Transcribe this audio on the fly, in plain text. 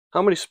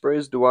How many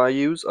sprays do I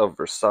use of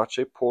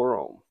Versace Pour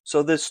Homme?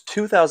 So this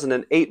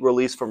 2008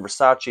 release from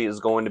Versace is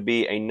going to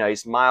be a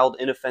nice, mild,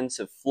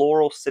 inoffensive,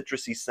 floral,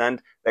 citrusy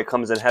scent that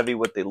comes in heavy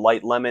with the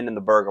light lemon and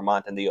the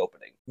bergamot in the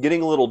opening.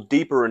 Getting a little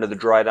deeper into the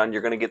dry down,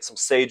 you're going to get some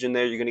sage in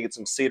there, you're going to get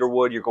some cedar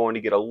wood, you're going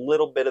to get a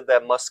little bit of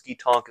that musky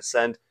tonka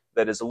scent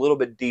that is a little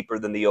bit deeper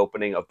than the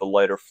opening of the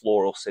lighter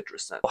floral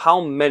citrus scent. How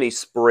many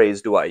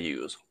sprays do I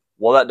use?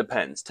 Well, that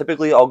depends.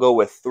 Typically, I'll go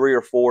with 3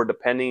 or 4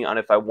 depending on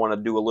if I want to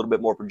do a little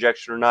bit more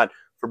projection or not.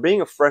 For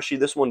being a freshie,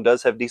 this one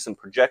does have decent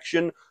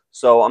projection,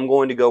 so I'm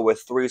going to go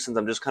with 3 since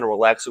I'm just kind of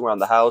relaxing around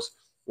the house.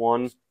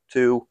 1,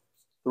 2,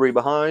 3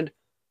 behind,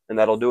 and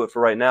that'll do it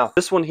for right now.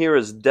 This one here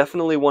is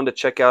definitely one to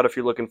check out if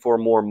you're looking for a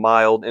more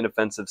mild,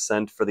 inoffensive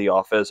scent for the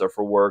office or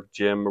for work,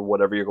 gym, or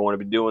whatever you're going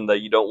to be doing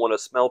that you don't want to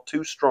smell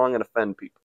too strong and offend people.